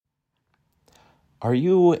Are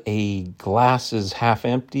you a glasses half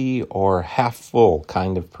empty or half full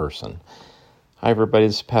kind of person? Hi everybody,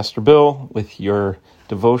 this is Pastor Bill with your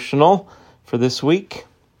devotional for this week.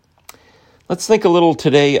 Let's think a little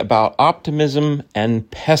today about optimism and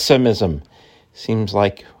pessimism. Seems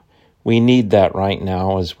like we need that right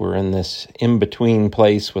now as we're in this in-between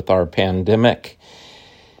place with our pandemic.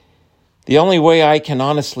 The only way I can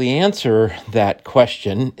honestly answer that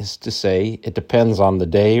question is to say it depends on the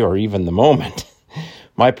day or even the moment.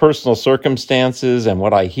 My personal circumstances and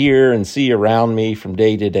what I hear and see around me from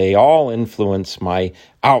day to day all influence my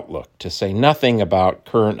outlook, to say nothing about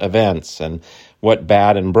current events and what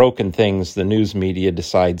bad and broken things the news media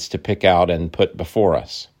decides to pick out and put before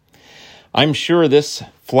us. I'm sure this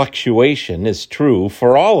fluctuation is true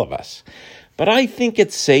for all of us, but I think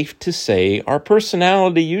it's safe to say our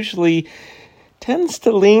personality usually tends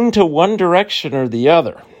to lean to one direction or the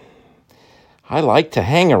other. I like to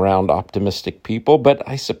hang around optimistic people, but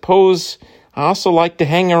I suppose I also like to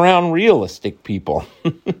hang around realistic people.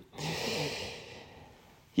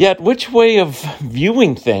 Yet, which way of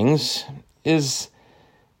viewing things is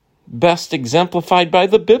best exemplified by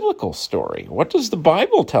the biblical story? What does the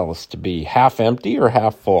Bible tell us to be, half empty or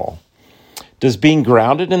half full? Does being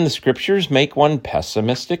grounded in the scriptures make one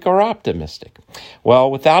pessimistic or optimistic?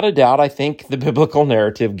 Well, without a doubt, I think the biblical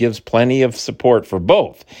narrative gives plenty of support for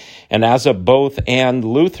both. And as a both and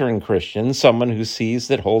Lutheran Christian, someone who sees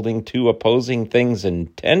that holding two opposing things in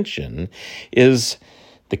tension is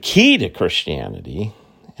the key to Christianity.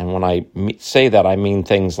 And when I say that, I mean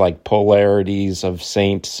things like polarities of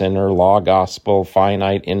saint, sinner, law, gospel,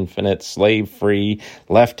 finite, infinite, slave-free,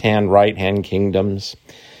 left-hand, right-hand kingdoms.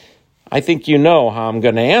 I think you know how I'm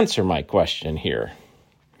going to answer my question here.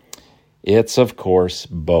 It's, of course,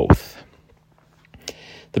 both.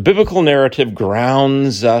 The biblical narrative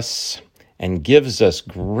grounds us and gives us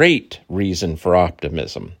great reason for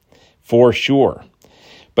optimism, for sure.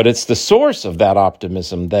 But it's the source of that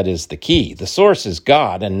optimism that is the key. The source is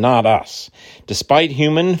God and not us. Despite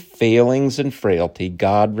human failings and frailty,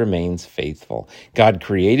 God remains faithful. God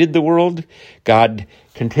created the world. God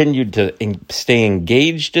continued to stay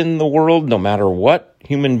engaged in the world no matter what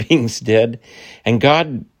human beings did. And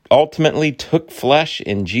God ultimately took flesh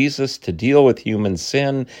in Jesus to deal with human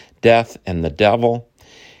sin, death, and the devil.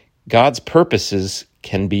 God's purposes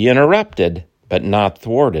can be interrupted, but not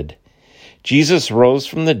thwarted. Jesus rose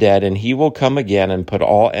from the dead, and he will come again and put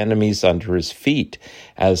all enemies under his feet,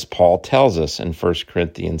 as Paul tells us in 1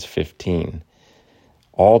 Corinthians 15.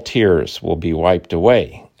 All tears will be wiped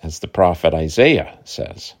away, as the prophet Isaiah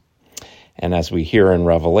says, and as we hear in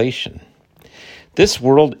Revelation. This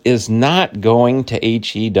world is not going to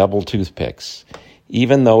HE double toothpicks,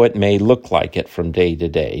 even though it may look like it from day to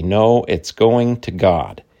day. No, it's going to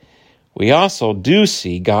God. We also do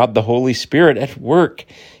see God the Holy Spirit at work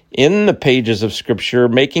in the pages of Scripture,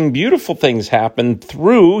 making beautiful things happen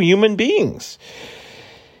through human beings.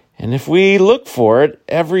 And if we look for it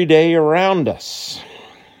every day around us,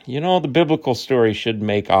 the biblical story should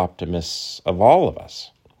make optimists of all of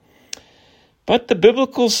us. But the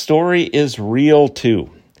biblical story is real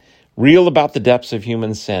too. Real about the depths of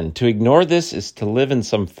human sin. To ignore this is to live in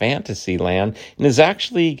some fantasy land and is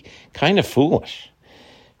actually kind of foolish.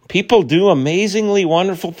 People do amazingly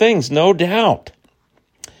wonderful things, no doubt.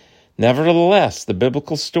 Nevertheless, the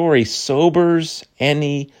biblical story sobers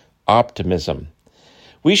any optimism.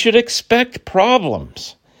 We should expect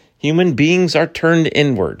problems. Human beings are turned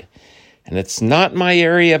inward. And it's not my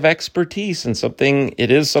area of expertise and it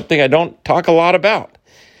is something I don't talk a lot about.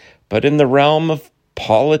 But in the realm of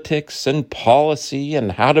politics and policy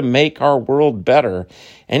and how to make our world better,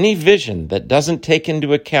 any vision that doesn't take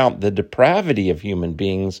into account the depravity of human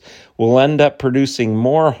beings will end up producing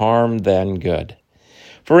more harm than good.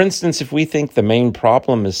 For instance, if we think the main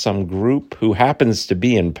problem is some group who happens to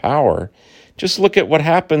be in power, just look at what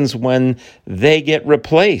happens when they get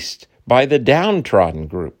replaced by the downtrodden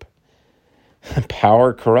group.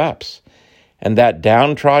 Power corrupts, and that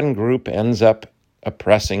downtrodden group ends up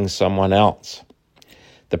oppressing someone else.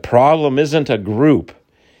 The problem isn't a group,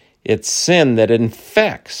 it's sin that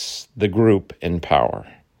infects the group in power.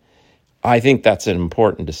 I think that's an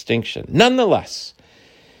important distinction. Nonetheless,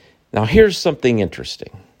 now here's something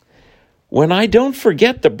interesting. When I don't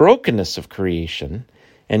forget the brokenness of creation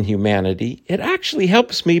and humanity, it actually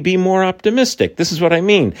helps me be more optimistic. This is what I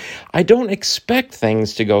mean. I don't expect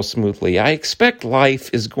things to go smoothly. I expect life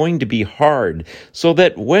is going to be hard so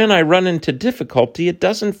that when I run into difficulty, it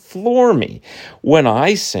doesn't floor me. When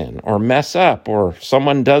I sin or mess up or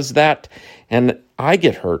someone does that and I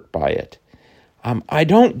get hurt by it, I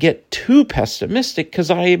don't get too pessimistic because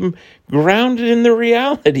I am grounded in the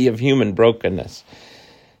reality of human brokenness.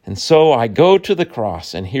 And so I go to the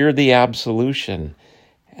cross and hear the absolution,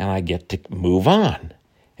 and I get to move on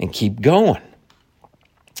and keep going.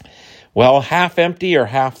 Well, half empty or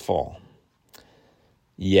half full?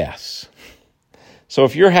 Yes. So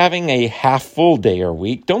if you're having a half full day or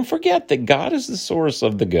week, don't forget that God is the source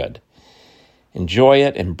of the good. Enjoy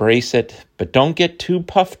it, embrace it, but don't get too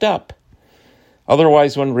puffed up.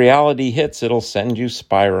 Otherwise, when reality hits, it'll send you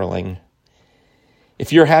spiraling.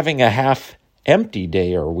 If you're having a half empty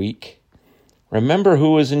day or week, remember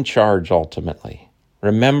who is in charge ultimately.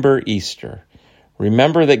 Remember Easter.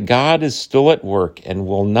 Remember that God is still at work and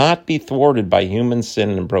will not be thwarted by human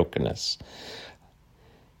sin and brokenness.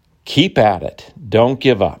 Keep at it. Don't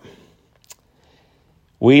give up.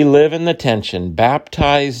 We live in the tension.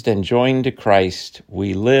 Baptized and joined to Christ,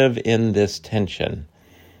 we live in this tension.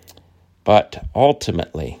 But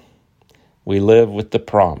ultimately, we live with the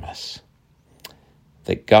promise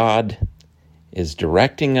that God is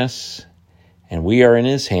directing us and we are in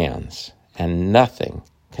his hands, and nothing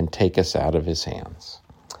can take us out of his hands.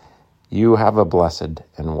 You have a blessed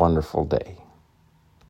and wonderful day.